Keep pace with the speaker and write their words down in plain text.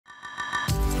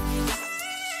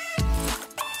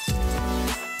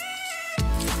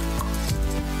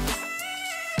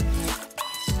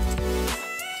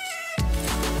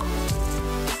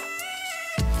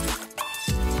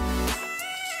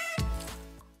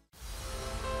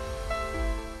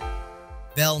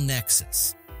Bell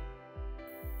Nexus.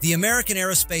 The American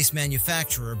aerospace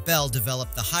manufacturer Bell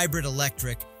developed the hybrid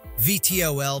electric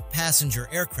VTOL passenger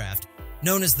aircraft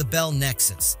known as the Bell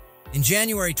Nexus. In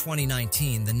January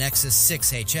 2019, the Nexus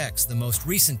 6HX, the most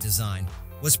recent design,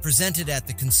 was presented at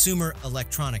the Consumer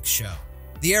Electronics Show.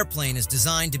 The airplane is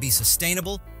designed to be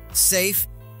sustainable, safe,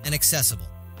 and accessible.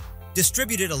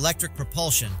 Distributed electric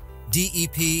propulsion,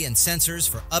 DEP, and sensors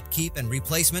for upkeep and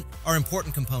replacement are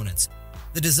important components.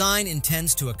 The design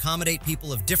intends to accommodate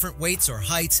people of different weights or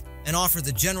heights and offer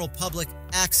the general public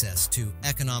access to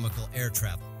economical air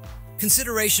travel.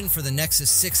 Consideration for the Nexus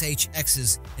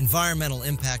 6HX's environmental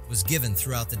impact was given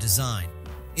throughout the design.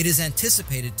 It is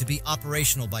anticipated to be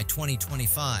operational by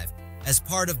 2025 as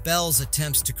part of Bell's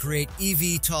attempts to create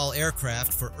eVTOL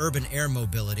aircraft for urban air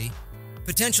mobility.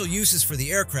 Potential uses for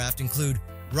the aircraft include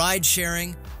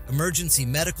ride-sharing, emergency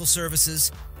medical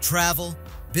services, travel,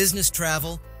 business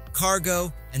travel,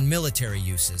 cargo, and military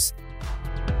uses.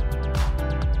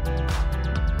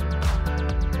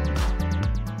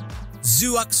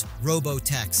 Zoox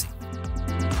Robotaxi.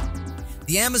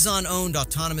 The Amazon-owned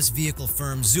autonomous vehicle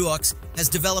firm Zoox has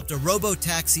developed a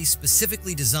robotaxi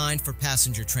specifically designed for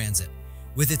passenger transit.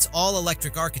 With its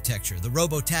all-electric architecture, the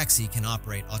robotaxi can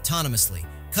operate autonomously,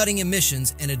 cutting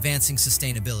emissions and advancing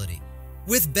sustainability.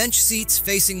 With bench seats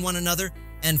facing one another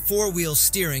and four-wheel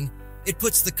steering, it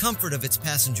puts the comfort of its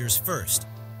passengers first.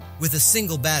 With a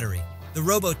single battery, the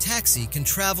robotaxi can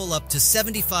travel up to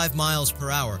 75 miles per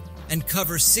hour and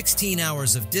cover 16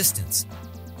 hours of distance.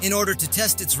 In order to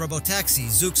test its robotaxi,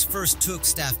 Zoox first took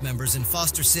staff members in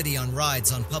Foster City on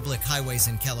rides on public highways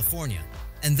in California,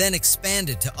 and then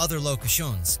expanded to other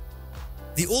locations.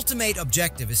 The ultimate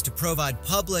objective is to provide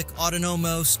public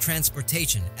autonomous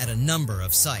transportation at a number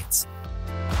of sites.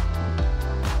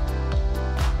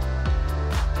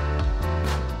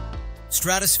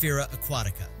 Stratosphera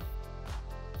Aquatica.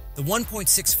 The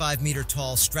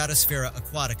 1.65-meter-tall Stratosphera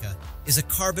Aquatica is a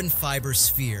carbon fiber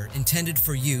sphere intended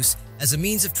for use as a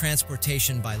means of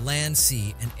transportation by land,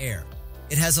 sea, and air.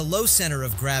 It has a low center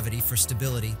of gravity for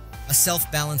stability, a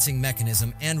self-balancing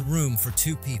mechanism, and room for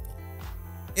two people.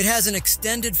 It has an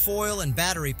extended foil and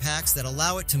battery packs that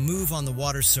allow it to move on the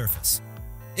water's surface.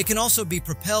 It can also be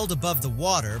propelled above the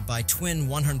water by twin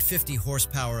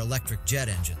 150-horsepower electric jet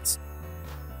engines.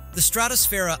 The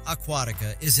Stratosphera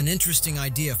Aquatica is an interesting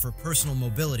idea for personal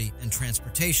mobility and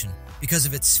transportation because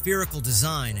of its spherical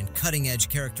design and cutting-edge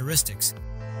characteristics.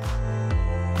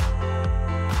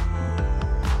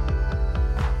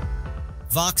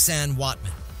 Voxan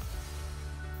Wattman.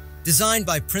 Designed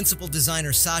by principal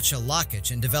designer Sacha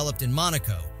Lakic and developed in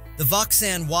Monaco, the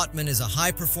Voxan Wattman is a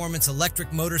high-performance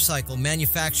electric motorcycle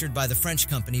manufactured by the French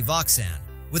company Voxan.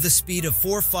 With a speed of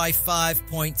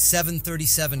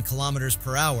 455.737 kilometers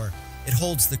per hour, it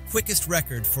holds the quickest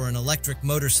record for an electric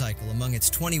motorcycle among its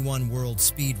 21 world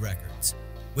speed records.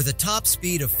 With a top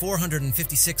speed of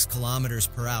 456 kilometers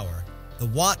per hour, the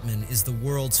Wattman is the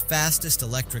world's fastest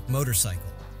electric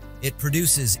motorcycle. It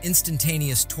produces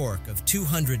instantaneous torque of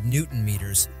 200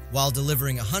 Newton-meters while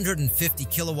delivering 150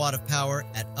 kilowatt of power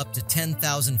at up to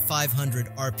 10,500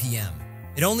 RPM.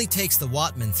 It only takes the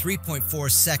Wattman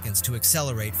 3.4 seconds to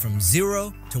accelerate from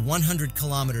 0 to 100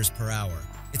 kilometers per hour.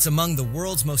 It's among the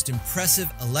world's most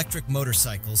impressive electric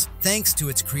motorcycles thanks to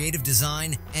its creative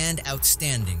design and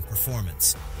outstanding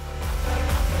performance.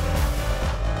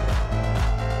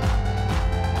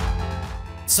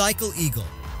 Cycle Eagle.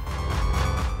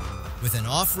 With an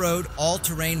off-road,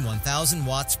 all-terrain 1000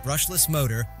 watts brushless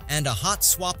motor and a hot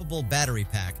swappable battery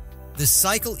pack, the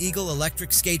Cycle Eagle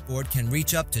electric skateboard can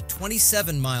reach up to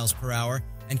 27 miles per hour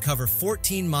and cover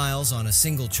 14 miles on a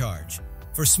single charge.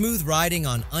 For smooth riding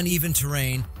on uneven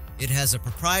terrain, it has a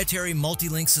proprietary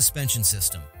multi-link suspension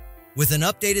system. With an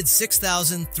updated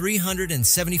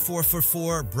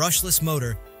 6,374x4 brushless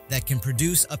motor that can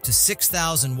produce up to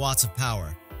 6,000 watts of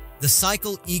power, the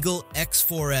Cycle Eagle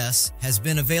X4S has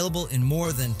been available in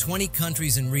more than 20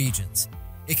 countries and regions.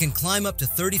 It can climb up to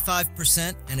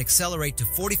 35% and accelerate to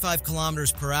 45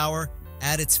 kilometers per hour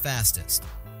at its fastest.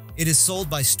 It is sold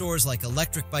by stores like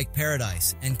Electric Bike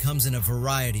Paradise and comes in a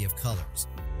variety of colors.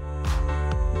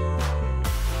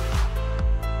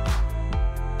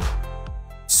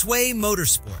 Sway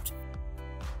Motorsport.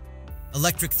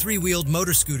 Electric three-wheeled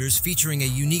motor scooters featuring a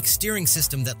unique steering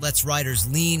system that lets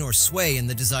riders lean or sway in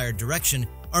the desired direction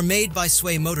are made by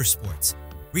Sway Motorsports.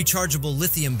 Rechargeable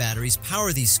lithium batteries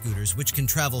power these scooters, which can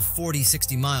travel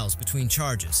 40-60 miles between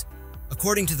charges.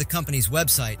 According to the company's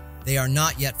website, they are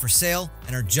not yet for sale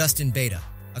and are just in beta.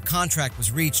 A contract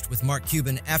was reached with Mark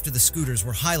Cuban after the scooters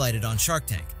were highlighted on Shark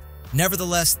Tank.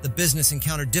 Nevertheless, the business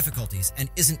encountered difficulties and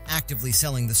isn't actively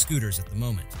selling the scooters at the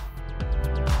moment.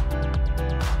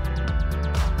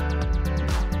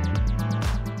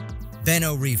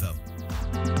 Beno Reevo.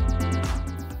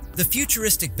 The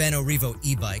futuristic Beno Reevo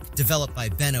e-bike, developed by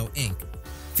Beno Inc.,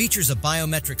 features a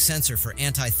biometric sensor for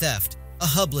anti-theft, a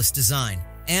hubless design,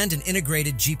 and an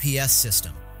integrated GPS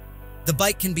system. The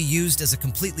bike can be used as a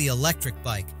completely electric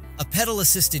bike, a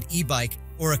pedal-assisted e-bike,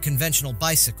 or a conventional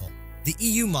bicycle. The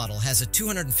EU model has a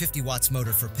 250 watts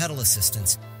motor for pedal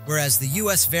assistance, whereas the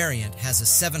US variant has a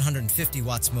 750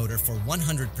 watts motor for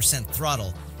 100%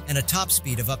 throttle and a top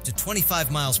speed of up to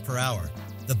 25 miles per hour.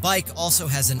 The bike also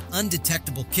has an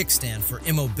undetectable kickstand for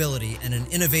immobility and an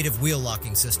innovative wheel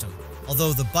locking system.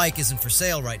 Although the bike isn't for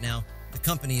sale right now, the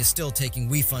company is still taking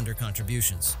WeFunder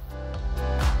contributions.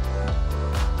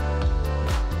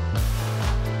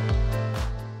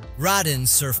 Radinn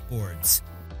Surfboards.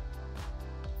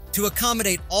 To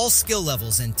accommodate all skill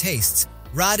levels and tastes,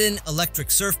 Radinn Electric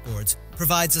Surfboards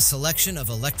provides a selection of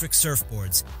electric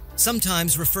surfboards,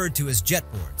 sometimes referred to as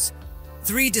jetboards.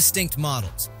 3 distinct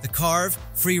models, the Carve,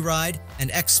 Freeride,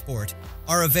 and X-Sport,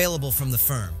 are available from the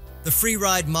firm. The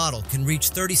Freeride model can reach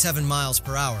 37 miles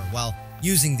per hour while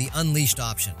using the Unleashed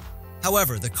option.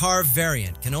 However, the Carve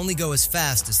variant can only go as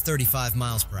fast as 35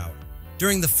 miles per hour.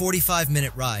 During the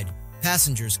 45-minute ride,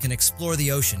 passengers can explore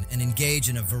the ocean and engage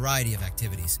in a variety of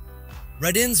activities.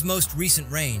 Radinn's most recent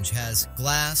range has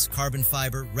glass, carbon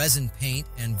fiber, resin paint,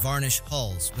 and varnish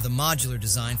hulls with a modular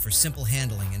design for simple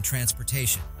handling and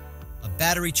transportation. A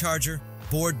battery charger,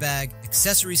 board bag,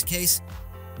 accessories case,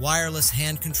 wireless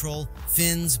hand control,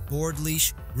 fins, board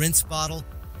leash, rinse bottle,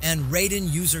 and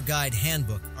Radinn User Guide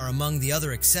Handbook are among the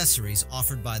other accessories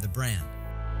offered by the brand.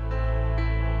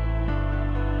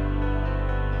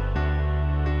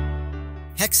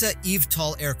 Hexa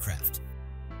Evtol aircraft.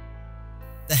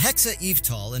 The Hexa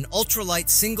Evtol, an ultralight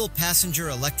single-passenger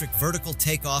electric vertical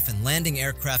takeoff and landing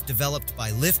aircraft developed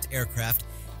by Lift Aircraft,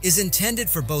 is intended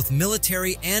for both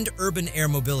military and urban air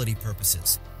mobility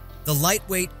purposes. The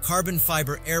lightweight carbon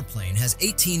fiber airplane has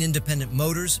 18 independent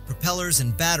motors, propellers,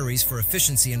 and batteries for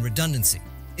efficiency and redundancy.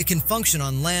 It can function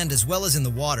on land as well as in the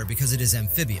water because it is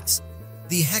amphibious.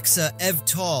 The Hexa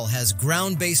Evtol has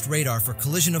ground-based radar for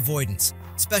collision avoidance,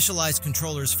 specialized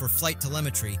controllers for flight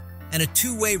telemetry, and a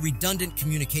 2-way redundant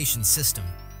communication system.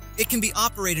 It can be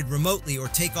operated remotely or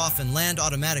take off and land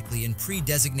automatically in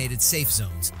pre-designated safe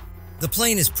zones. The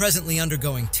plane is presently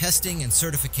undergoing testing and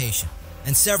certification,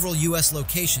 and several U.S.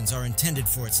 locations are intended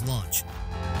for its launch.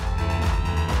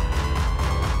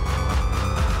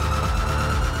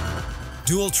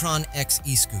 Dualtron X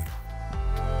e-scooter.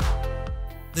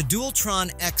 The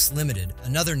Dualtron X Limited,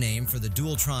 another name for the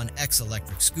Dualtron X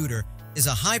electric scooter, is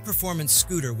a high-performance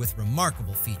scooter with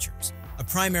remarkable features. A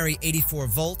primary 84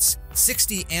 volts,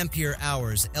 60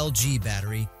 ampere-hours LG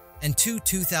battery, and 2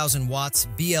 2000 watts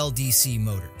BLDC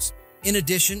motors. In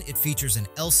addition, it features an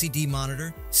LCD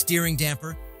monitor, steering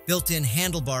damper, built-in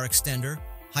handlebar extender,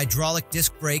 hydraulic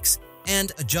disc brakes,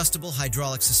 and adjustable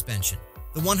hydraulic suspension.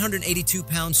 The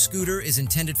 182-pound scooter is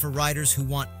intended for riders who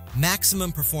want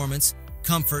maximum performance,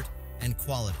 comfort, and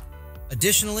quality.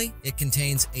 Additionally, it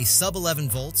contains a sub-11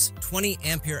 volts, 20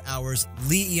 ampere-hours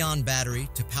Li-ion battery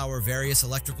to power various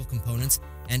electrical components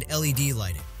and LED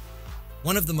lighting.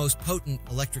 One of the most potent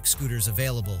electric scooters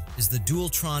available is the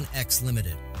Dualtron X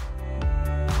Limited.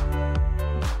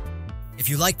 If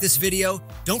you like this video,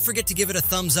 don't forget to give it a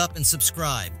thumbs up and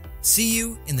subscribe. See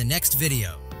you in the next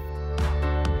video.